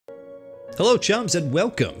Hello chums and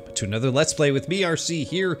welcome to another Let's Play with me, RC,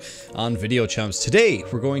 here on Video Chums. Today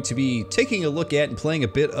we're going to be taking a look at and playing a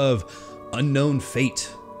bit of Unknown Fate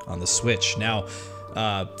on the Switch. Now,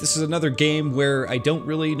 this is another game where I don't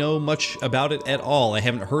really know much about it at all. I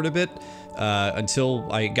haven't heard of it until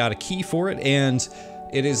I got a key for it, and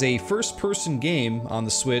it is a first-person game on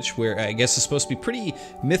the Switch where I guess it's supposed to be pretty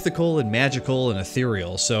mythical and magical and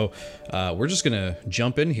ethereal. So we're just gonna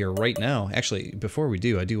jump in here right now. Actually, before we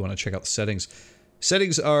do, I do want to check out the settings.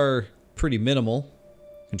 Settings are pretty minimal.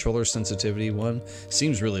 Controller sensitivity 1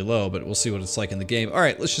 seems really low, but we'll see what it's like in the game. All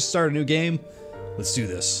right, let's just start a new game. Let's do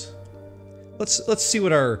this. Let's see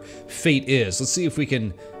what our fate is. Let's see if we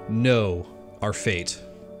can know our fate.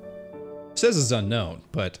 It says it's unknown,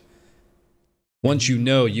 but once you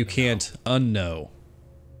know, you can't unknow.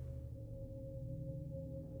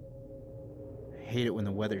 I hate it when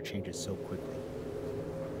the weather changes so quickly.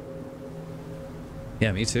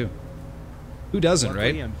 Yeah, me too. Who doesn't,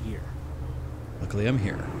 Luckily, right? I'm here. Luckily, I'm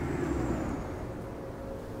here.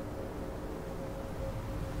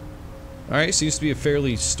 All right, seems to be a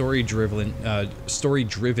fairly story-driven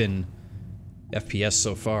FPS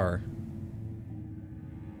so far.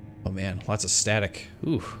 Oh man, lots of static.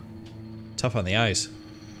 Ooh. Tough on the eyes.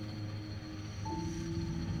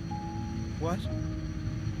 What?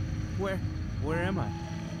 Where am I?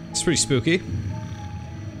 It's pretty spooky.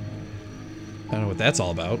 I don't know what that's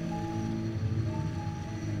all about.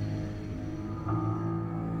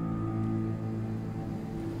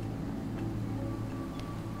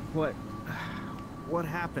 What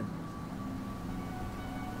happened?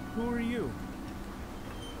 Who are you?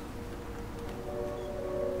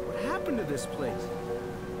 What happened to this place?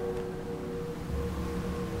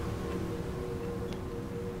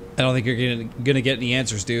 I don't think you're gonna get any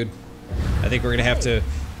answers, dude. I think we're gonna have to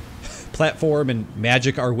platform and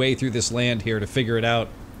magic our way through this land here to figure it out.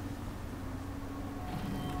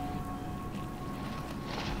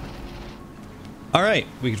 Alright,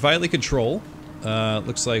 we can finally control.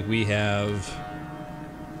 Looks like we have...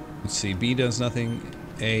 Let's see, B does nothing,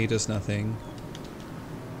 A does nothing.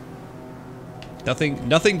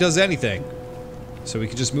 Nothing does anything. So we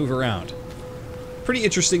can just move around. Pretty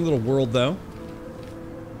interesting little world, though.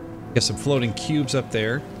 Got some floating cubes up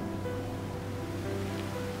there.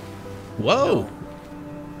 Whoa!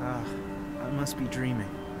 I must be dreaming.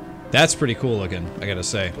 That's pretty cool looking, I gotta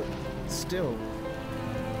say. But still,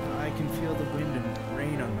 I can feel the wind and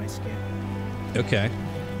rain on my skin. Okay.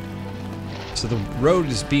 So the road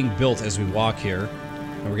is being built as we walk here.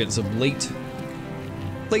 And we're getting some late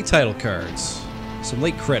title cards. Some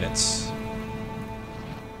late credits.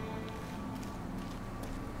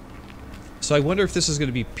 So I wonder if this is going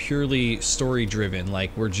to be purely story-driven,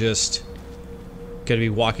 like we're just going to be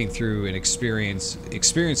walking through and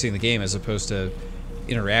experiencing the game as opposed to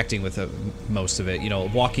interacting with most of it. You know, a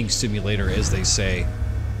walking simulator, as they say.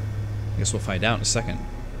 I guess we'll find out in a second.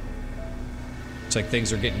 Looks like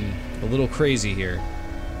things are getting a little crazy here.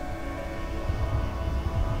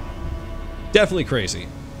 Definitely crazy.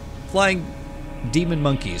 Flying demon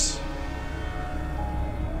monkeys.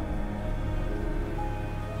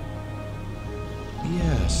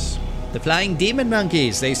 Yes. The flying demon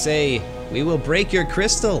monkeys, they say, we will break your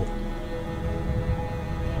crystal.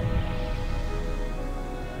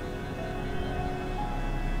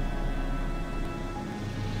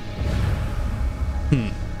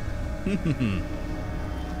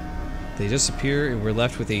 They disappear and we're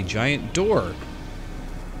left with a giant door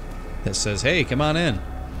that says, hey, come on in.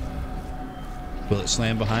 Will it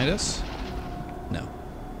slam behind us? No.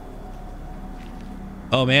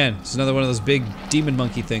 Oh man, it's another one of those big demon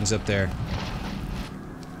monkey things up there.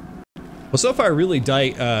 Well, so far I really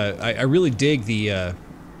dig the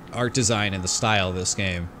art design and the style of this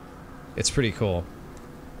game. It's pretty cool.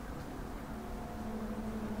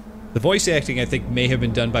 The voice acting, I think, may have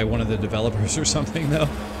been done by one of the developers or something, though.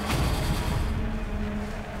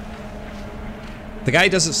 The guy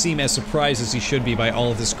doesn't seem as surprised as he should be by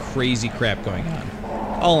all of this crazy crap going on.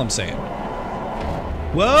 All I'm saying.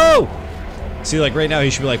 Whoa! See, like, right now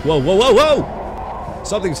he should be like, whoa, whoa, whoa, whoa!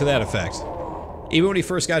 Something to that effect. Even when he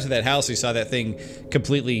first got to that house, he saw that thing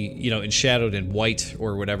completely, you know, enshadowed in white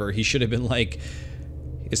or whatever. He should have been like,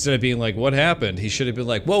 instead of being like, what happened? He should have been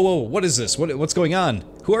like, whoa, whoa, what is this? What's going on?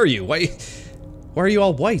 Who are you? Why are you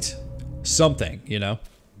all white? Something, you know?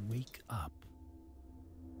 Wake up.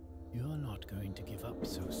 You're not going to give up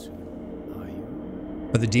so soon, are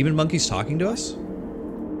you? Are the demon monkeys talking to us?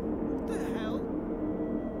 What the hell?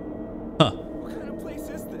 Huh. What kind of place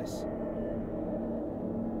is this?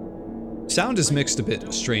 Sound is mixed a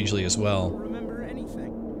bit strangely as I don't well. remember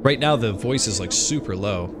anything. Right now the voice is like super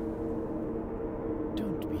low.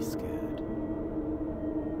 Don't be scared.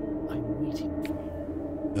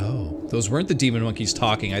 Those weren't the demon monkeys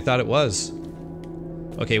talking. I thought it was.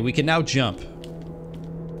 Okay, we can now jump.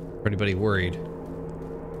 For anybody worried.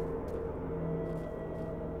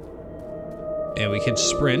 And we can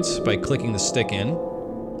sprint by clicking the stick in.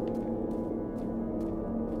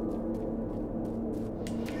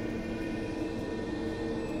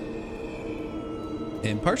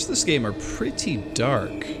 And parts of this game are pretty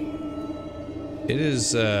dark. It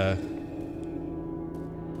is,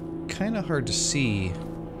 kind of hard to see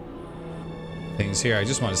things here. I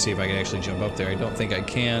just want to see if I can actually jump up there. I don't think I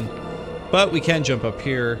can, but we can jump up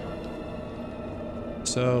here.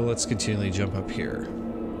 So let's continually jump up here.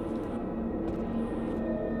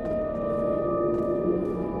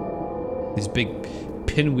 These big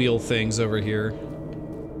pinwheel things over here.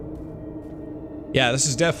 Yeah, this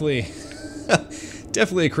is definitely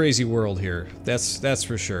definitely a crazy world here. That's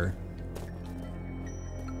for sure.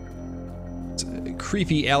 It's a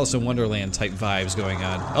creepy Alice in Wonderland type vibes going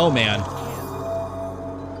on. Oh man.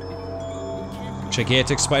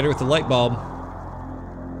 Gigantic spider with the light bulb.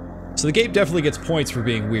 So the game definitely gets points for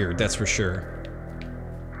being weird, that's for sure.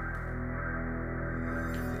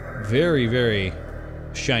 Very, very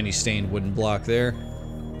shiny stained wooden block there.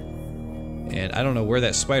 And I don't know where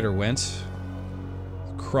that spider went.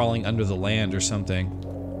 Crawling under the land or something.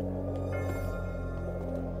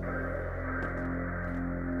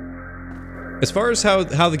 As far as how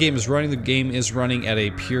the game is running at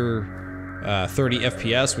a pure 30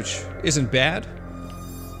 FPS, which isn't bad.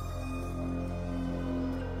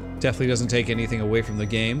 Definitely doesn't take anything away from the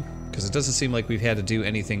game, because it doesn't seem like we've had to do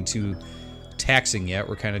anything too taxing yet.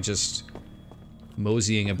 We're kind of just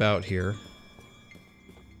moseying about here.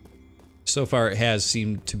 So far it has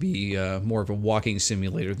seemed to be more of a walking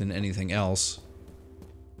simulator than anything else.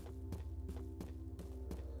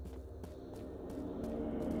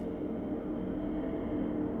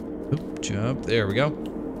 Oop, jump, there we go.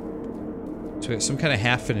 So we got some kind of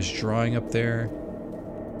half-finished drawing up there.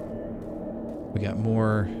 We got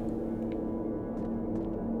more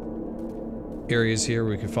areas here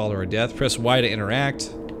where we can follow our death. Press Y to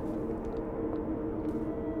interact.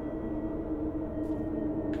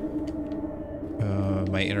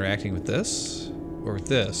 Am I interacting with this? Or with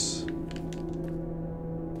this?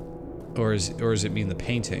 Or does it mean the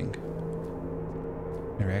painting?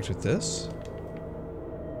 Interact with this?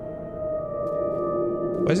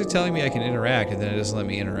 Why is it telling me I can interact and then it doesn't let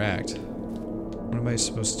me interact? What am I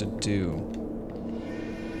supposed to do?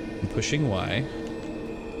 I'm pushing Y.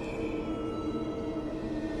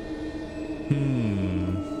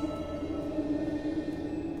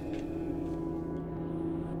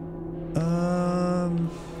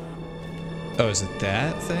 Oh, is it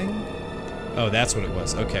that thing? Oh, that's what it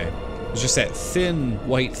was. Okay. It was just that thin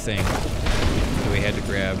white thing that we had to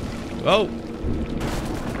grab. Oh!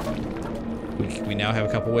 We now have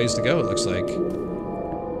a couple ways to go, it looks like.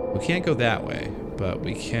 We can't go that way, but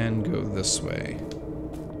we can go this way.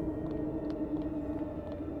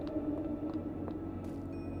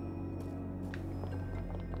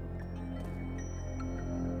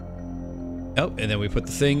 Oh, and then we put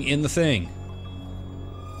the thing in the thing.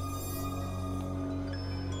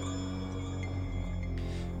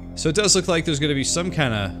 So it does look like there's going to be some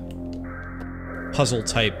kind of puzzle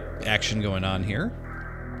type action going on here.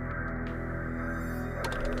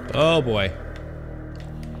 Oh boy.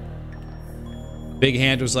 Big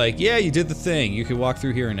Hand was like, yeah, you did the thing. You can walk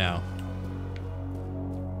through here now.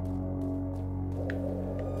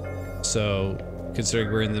 So,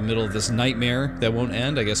 considering we're in the middle of this nightmare that won't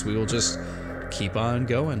end, I guess we will just keep on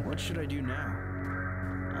going. What should I do now?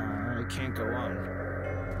 I can't go on.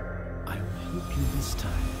 I will help you this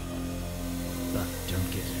time. But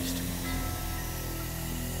don't get used to it.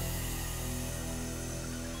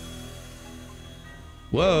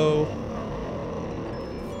 Whoa.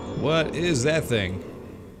 What is that thing?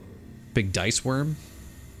 Big dice worm?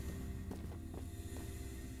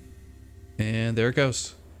 And there it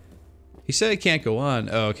goes. He said it can't go on.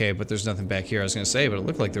 Oh, okay, but there's nothing back here. I was going to say, but it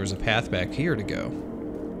looked like there was a path back here to go.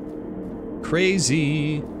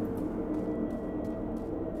 Crazy.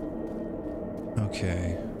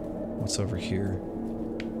 Okay. What's over here?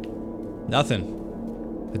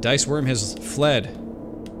 Nothing. The dice worm has fled.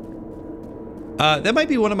 That might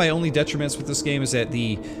be one of my only detriments with this game, is that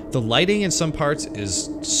the lighting in some parts is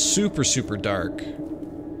super, super dark.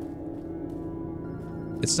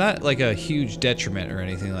 It's not like a huge detriment or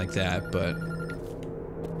anything like that, but...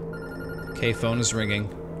 Okay, phone is ringing.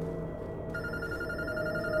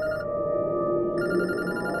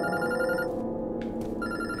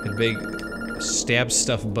 A big stab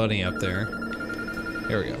stuffed bunny up there.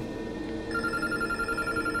 There we go.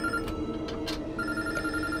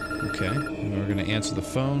 Okay, and we're gonna answer the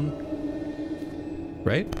phone.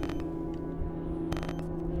 right?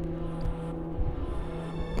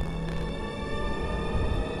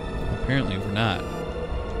 Apparently we're not.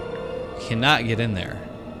 Cannot get in there.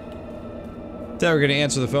 Thought we were gonna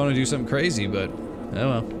answer the phone and do something crazy, but oh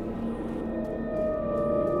well.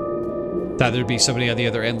 Thought there'd be somebody on the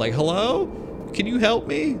other end like, hello? Can you help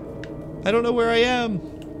me? I don't know where I am.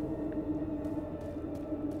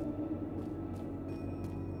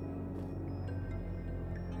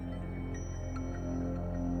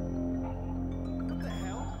 What the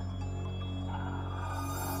hell?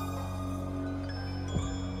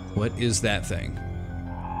 What is that thing?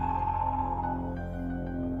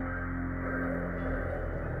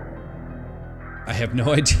 I have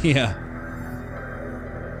no idea.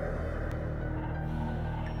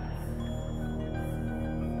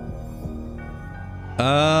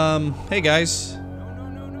 Hey guys.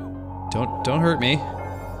 No. Don't hurt me.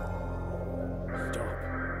 Stop.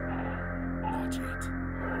 Not yet.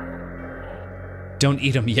 Don't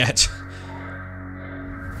eat him yet.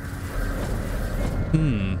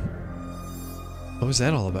 What was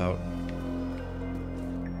that all about?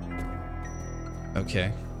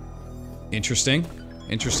 Okay. Interesting.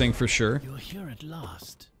 Interesting for sure. You're here at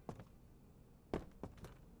last.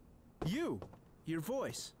 Your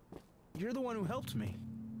voice. You're the one who helped me.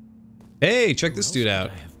 Hey, check Who this else dude could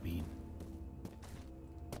out. I have been?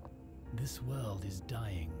 This world is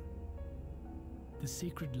dying. The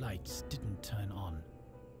sacred lights didn't turn on.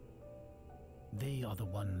 They are the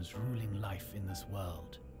ones ruling life in this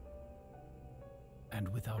world. And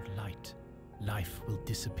without light, life will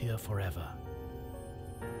disappear forever.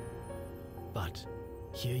 But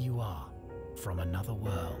here you are, from another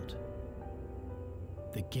world.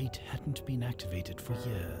 The gate hadn't been activated for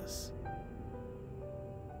years.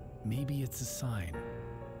 Maybe it's a sign.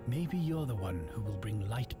 Maybe you're the one who will bring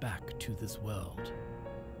light back to this world.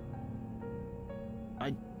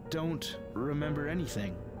 I don't remember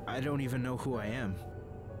anything. I don't even know who I am.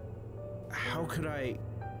 How could I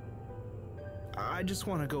just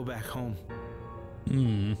want to go back home.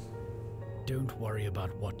 Don't worry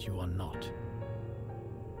about what you are not.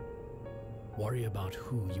 Worry about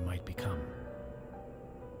who you might become.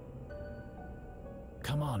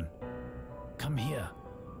 Come on. Come here.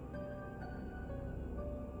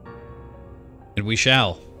 And we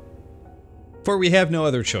shall. For we have no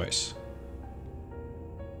other choice.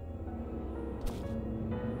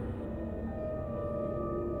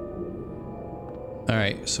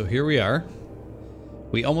 Alright, so here we are.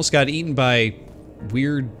 We almost got eaten by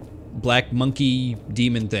weird black monkey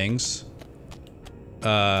demon things.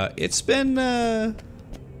 It's been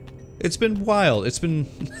wild. It's been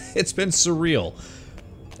it's been surreal.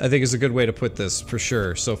 I think is a good way to put this for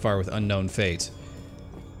sure so far with Unknown Fate.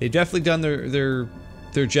 They've definitely done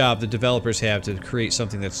their job, the developers have, to create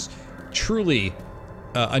something that's truly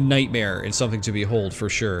a nightmare and something to behold for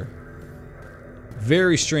sure.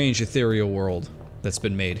 Very strange ethereal world that's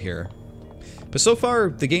been made here. But so far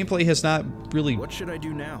the gameplay has not really What should I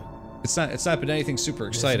do now? it's not been anything super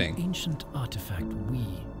There's exciting. an ancient artifact we,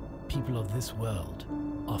 people of this world,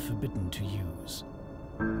 are forbidden to use.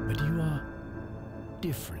 But you are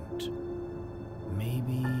different.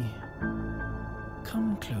 Maybe...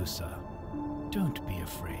 Come closer. Don't be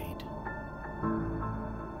afraid.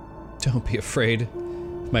 Don't be afraid.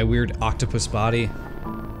 My weird octopus body.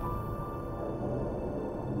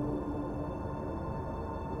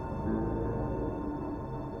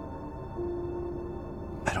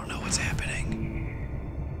 I don't know what's happening.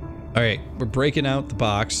 Alright, we're breaking out the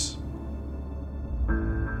box.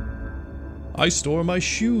 I store my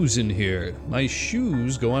shoes in here. My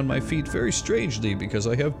shoes go on my feet very strangely because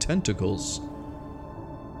I have tentacles.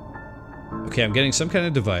 Okay, I'm getting some kind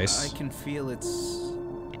of device. I can feel its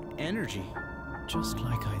energy. Just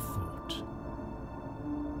like I thought.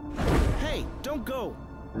 Hey, don't go!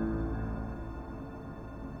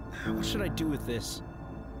 What should I do with this?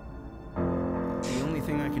 The only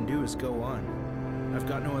thing I can do is go on. I've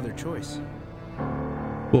got no other choice.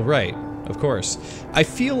 Well, right, of course. I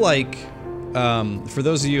feel like, for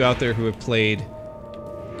those of you out there who have played,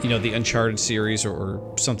 you know, the Uncharted series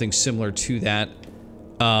or something similar to that,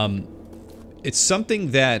 it's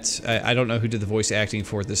something that, I don't know who did the voice acting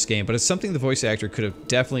for this game, but it's something the voice actor could have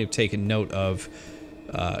definitely have taken note of,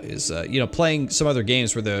 you know, playing some other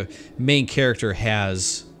games where the main character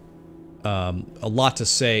has a lot to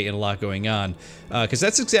say and a lot going on. Because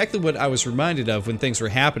that's exactly what I was reminded of when things were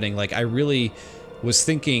happening. Like, I really was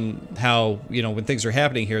thinking how, you know, when things are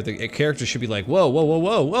happening here, the character should be like, whoa, whoa, whoa,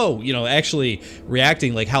 whoa, whoa, you know, actually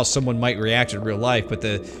reacting like how someone might react in real life. But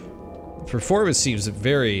the performance seems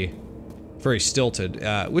very very stilted,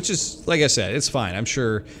 which is, like I said, it's fine. I'm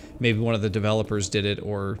sure maybe one of the developers did it,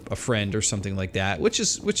 or a friend or something like that, which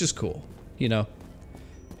is cool, you know.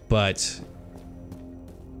 But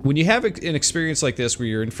when you have an experience like this where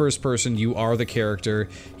you're in first person, you are the character,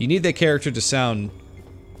 you need that character to sound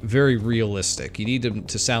very realistic. You need them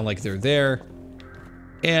to sound like they're there,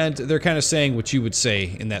 and they're kind of saying what you would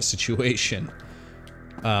say in that situation.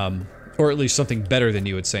 Or at least something better than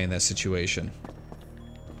you would say in that situation.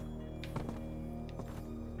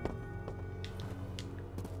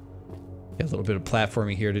 Got a little bit of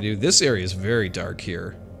platforming here to do. This area is very dark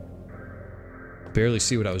here. Barely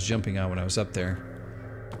see what I was jumping on when I was up there.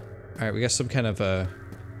 Alright, we got some kind of a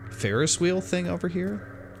Ferris wheel thing over here.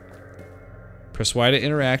 Press Y to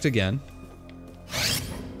interact again.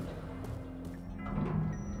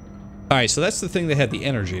 Alright, so that's the thing that had the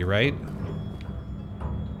energy, right?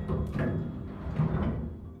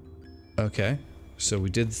 Okay, so we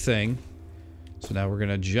did the thing. So now we're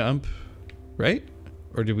gonna jump, right?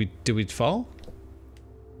 Or did we fall?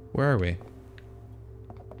 Where are we?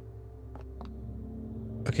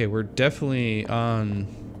 Okay, we're definitely on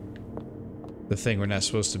the thing we're not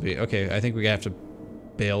supposed to be. Okay, I think we have to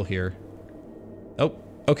bail here. Oh,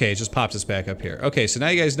 okay, it just popped us back up here. Okay, so now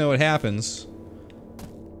you guys know what happens.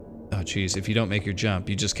 Oh, geez, if you don't make your jump,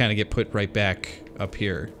 you just kind of get put right back up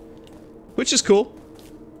here. Which is cool.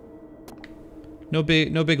 No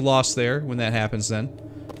big loss there when that happens then.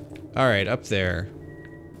 Alright, up there.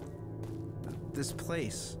 This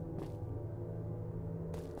place.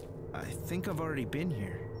 I think I've already been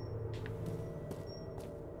here.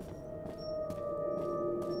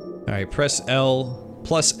 Alright, press L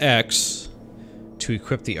plus X to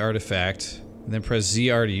equip the artifact, and then press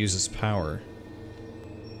ZR to use its power.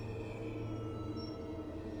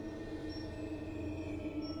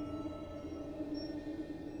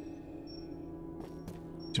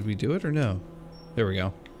 Did we do it or no? There we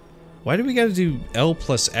go. Why do we gotta do L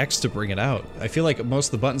plus X to bring it out? I feel like most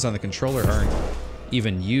of the buttons on the controller aren't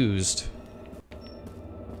even used.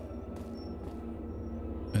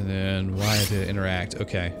 And then Y to interact.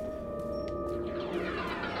 Okay.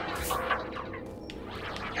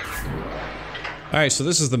 Alright, so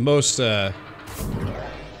this is the most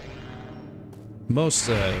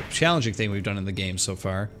challenging thing we've done in the game so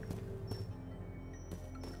far.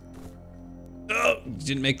 Oh,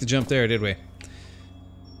 didn't make the jump there, did we?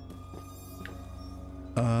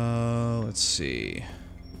 Let's see.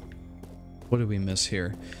 What did we miss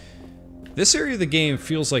here? This area of the game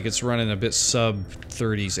feels like it's running a bit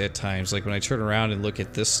sub-30s at times. Like when I turn around and look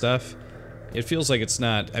at this stuff, it feels like it's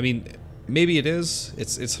not. I mean, maybe it is.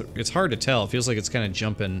 It's hard to tell. It feels like it's kind of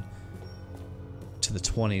jumping to the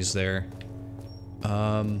 20s there.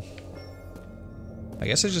 I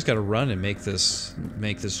guess I just got to run and make this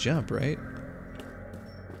jump, right?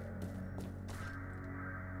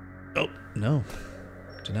 Oh, no.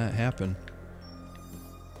 Did not happen.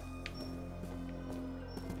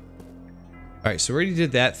 Alright, so we already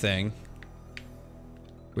did that thing.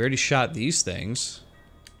 We already shot these things.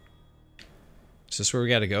 Is this where we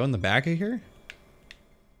gotta go? In the back of here?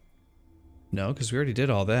 No, because we already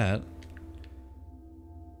did all that.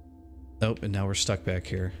 Nope, and now we're stuck back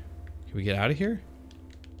here. Can we get out of here?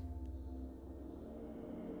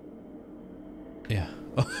 Yeah.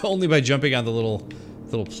 Only by jumping on the little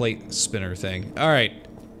plate spinner thing. Alright.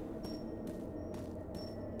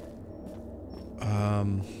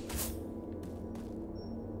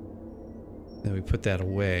 Then we put that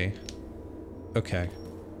away. Okay.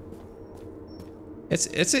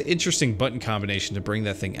 It's an interesting button combination to bring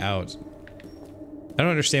that thing out. I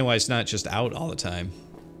don't understand why it's not just out all the time.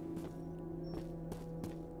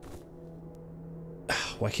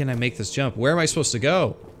 Why can't I make this jump? Where am I supposed to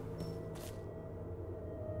go?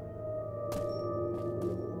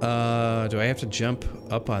 Do I have to jump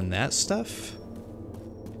up on that stuff?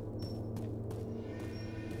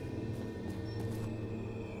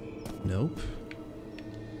 Nope.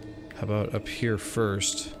 How about up here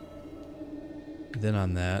first? Then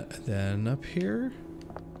on that, then up here?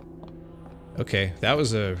 Okay, that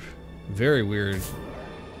was a very weird...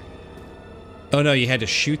 Oh no, you had to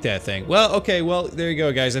shoot that thing. Well, okay, well, there you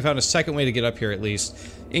go, guys. I found a second way to get up here, at least.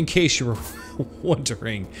 In case you were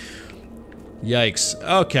wondering. Yikes.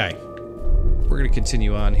 Okay. We're gonna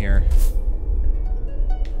continue on here.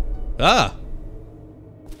 Ah!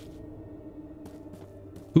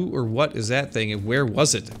 Who or what is that thing, and where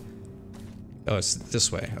was it? Oh, it's this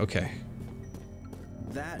way. Okay.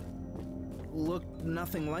 That looked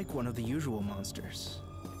nothing like one of the usual monsters.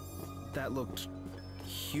 That looked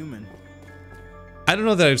human. I don't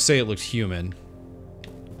know that I'd say it looked human.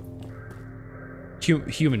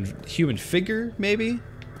 Human figure, maybe?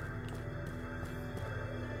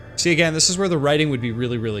 See, again, this is where the writing would be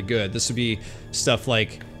really, really good. This would be stuff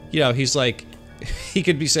like, you know, he's like, he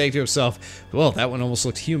could be saying to himself, well, that one almost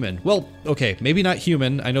looked human. Well, okay, maybe not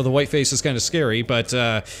human. I know the white face is kind of scary, but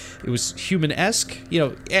it was human-esque. You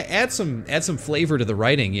know, add some flavor to the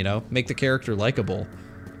writing, you know, make the character likable.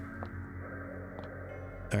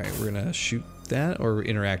 All right, we're gonna shoot that or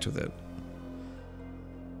interact with it.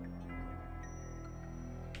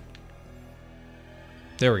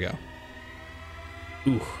 There we go.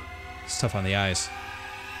 Ooh, it's tough on the eyes.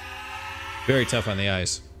 Very tough on the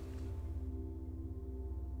eyes.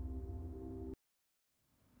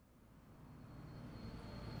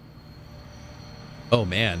 Oh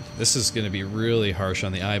man, this is going to be really harsh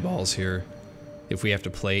on the eyeballs here if we have to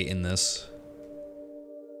play in this.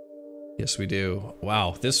 Yes, we do.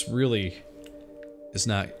 Wow, this really is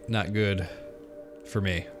not good for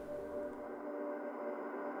me.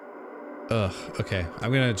 Ugh, okay.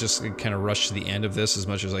 I'm going to just kind of rush to the end of this as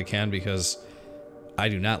much as I can because I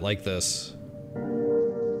do not like this.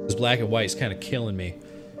 This black and white is kind of killing me.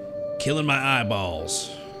 Killing my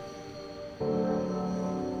eyeballs.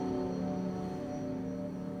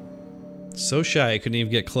 So shy I couldn't even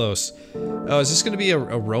get close. Oh, is this going to be a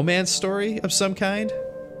romance story of some kind?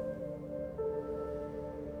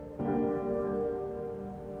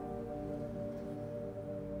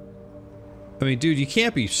 I mean, dude, you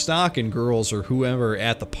can't be stalking girls or whoever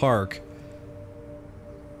at the park.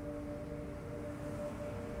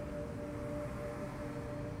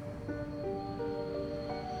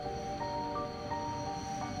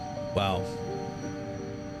 Wow.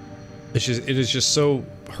 It is just so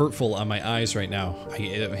hurtful on my eyes right now.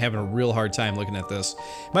 I'm having a real hard time looking at this.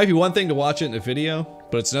 It might be one thing to watch it in a video,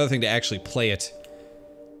 but it's another thing to actually play it.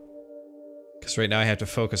 Because right now I have to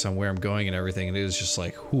focus on where I'm going and everything, and it is just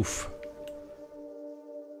like, whoof.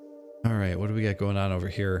 Alright, what do we got going on over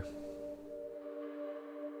here?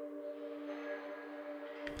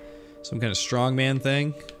 Some kind of strongman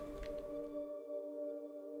thing?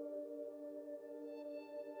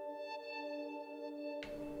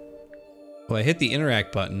 Well, I hit the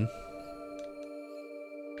interact button.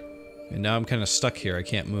 And now I'm kind of stuck here. I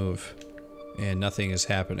can't move. And nothing is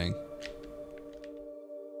happening.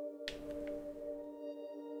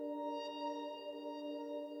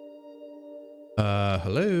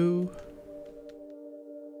 Hello?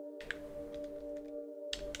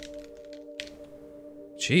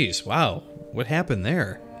 Jeez, wow. What happened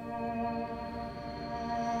there?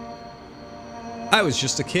 I was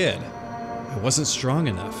just a kid. I wasn't strong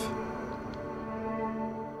enough.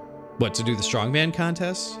 What, to do the strongman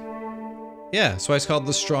contest? Yeah, that's why it's called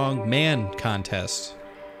the Strong Man Contest.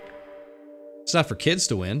 It's not for kids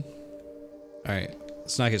to win. Alright,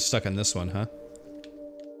 let's not get stuck on this one, huh?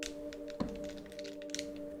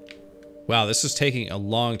 Wow, this is taking a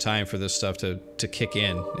long time for this stuff to kick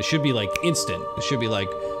in. It should be like instant. It should be like,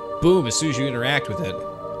 boom, as soon as you interact with it.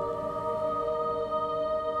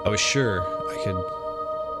 I was sure I could...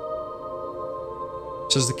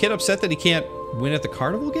 So is the kid upset that he can't win at the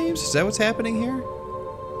carnival games? Is that what's happening here?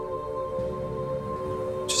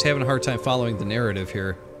 Just having a hard time following the narrative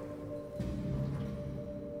here.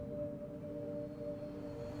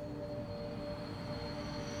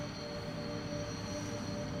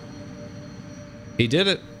 He did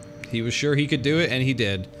it. He was sure he could do it, and he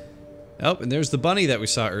did. Oh, and there's the bunny that we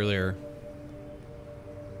saw earlier.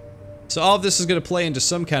 So all of this is going to play into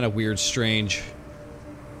some kind of weird, strange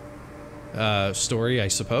story, I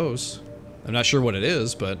suppose. I'm not sure what it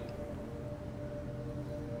is, but...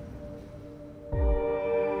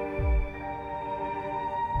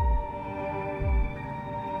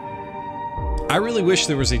 I really wish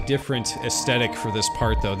there was a different aesthetic for this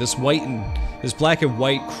part, though. This black and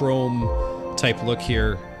white chrome type look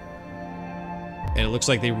here, and it looks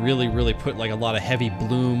like they really put like a lot of heavy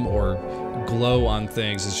bloom or glow on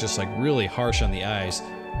things. It's just like really harsh on the eyes.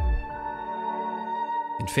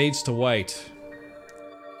 And fades to white.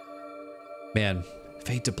 Man,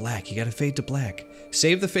 fade to black. You gotta fade to black.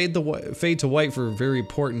 Save the fade to white for very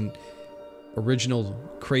important, original,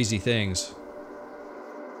 crazy things.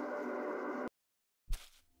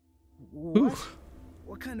 What?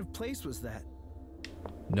 What kind of place was that?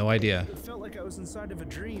 No idea. It felt like I was inside of a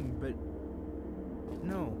dream, but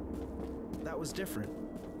no, that was different.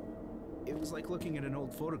 It was like looking at an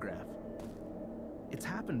old photograph. It's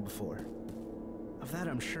happened before. Of that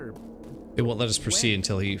I'm sure. It won't let us proceed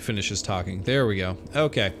until he finishes talking. There we go.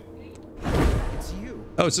 Okay. It's you.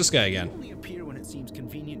 Oh, it's this guy again. You only appear when it seems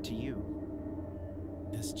convenient to you.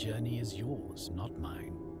 This journey is yours, not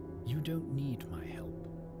mine. You don't need my help.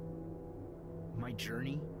 My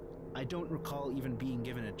journey? I don't recall even being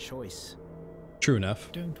given a choice. True enough.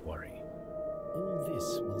 Don't worry. All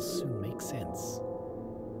this will soon make sense.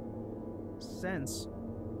 Sense?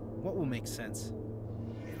 What will make sense?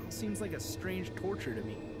 It all seems like a strange torture to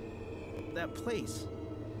me. That place.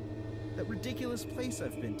 That ridiculous place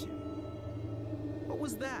I've been to. What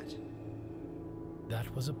was that?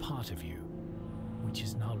 That was a part of you, which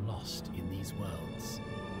is now lost in these worlds.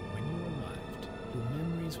 When you arrived, your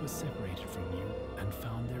memories were separated from you and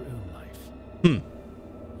found their own life. You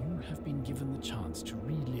have been given the chance to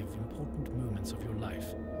relive important moments of your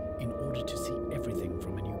life in order to see everything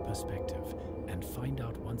from a new perspective and find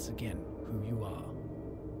out once again who you are.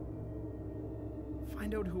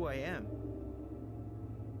 Find out who I am.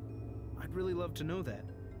 I'd really love to know that.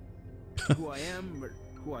 Who I am, or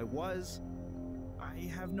who I was. I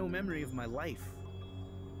have no memory of my life.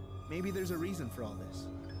 Maybe there's a reason for all this.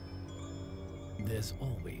 There's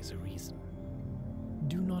always a reason.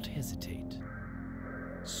 Do not hesitate.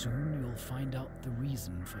 Soon you'll find out the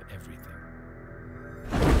reason for everything.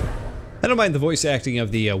 I don't mind the voice acting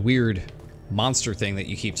of the weird monster thing that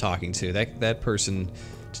you keep talking to. That person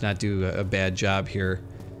did not do a bad job here.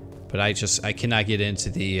 But I cannot get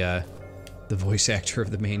into the voice actor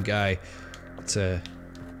of the main guy. It's an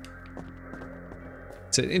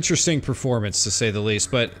interesting performance, to say the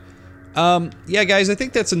least. But yeah, guys, I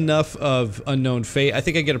think that's enough of Unknown Fate. I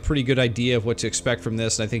think I get a pretty good idea of what to expect from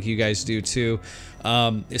this, and I think you guys do too.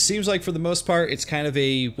 It seems like, for the most part, it's kind of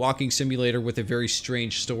a walking simulator with a very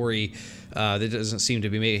strange story that doesn't seem to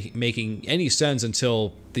be making any sense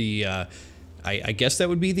until the... I guess that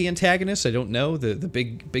would be the antagonist. I don't know. The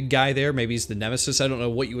big guy there. Maybe he's the nemesis. I don't know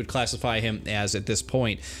what you would classify him as at this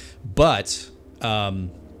point. But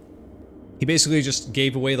he basically just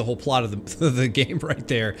gave away the whole plot of the game right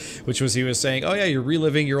there, which was he was saying, oh yeah, you're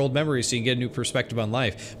reliving your old memories so you can get a new perspective on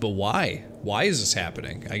life. But why? Why is this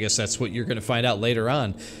happening? I guess that's what you're going to find out later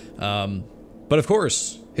on. But of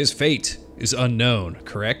course, his fate is unknown,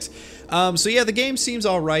 correct? So yeah, the game seems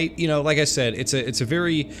all right. You know, like I said, it's a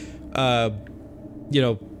very... you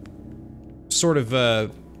know, sort of, I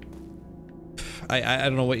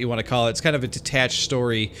don't know what you want to call it. It's kind of a detached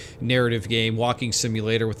story narrative game, walking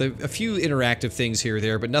simulator with a few interactive things here or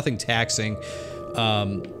there, but nothing taxing.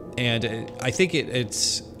 And I think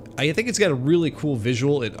it's got a really cool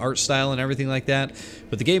visual and art style and everything like that.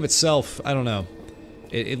 But the game itself, I don't know.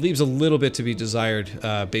 It leaves a little bit to be desired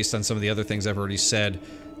based on some of the other things I've already said.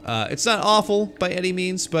 It's not awful by any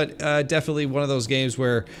means, but definitely one of those games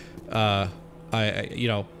where I'm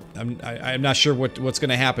not sure what's going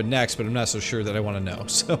to happen next, but I'm not so sure that I want to know.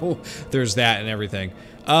 So there's that and everything.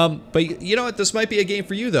 But you know what? This might be a game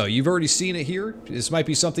for you, though. You've already seen it here. This might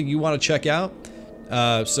be something you want to check out.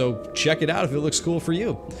 So check it out if it looks cool for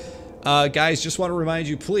you. Guys, just want to remind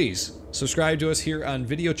you, please subscribe to us here on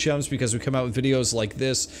Video Chums, because we come out with videos like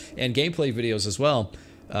this and gameplay videos as well.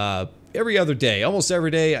 Every other day, almost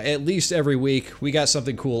every day, at least every week. We got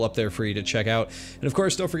something cool up there for you to check out. And of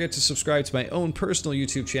course, don't forget to subscribe to my own personal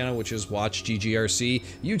YouTube channel, which is WatchGGRC,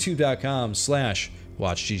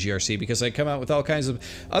 youtube.com/WatchGGRC, because I come out with all kinds of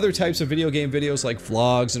other types of video game videos like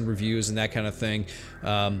vlogs and reviews and that kind of thing.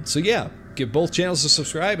 So yeah, give both channels a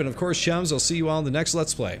subscribe, and of course, chums, I'll see you all in the next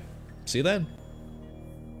Let's Play. See you then.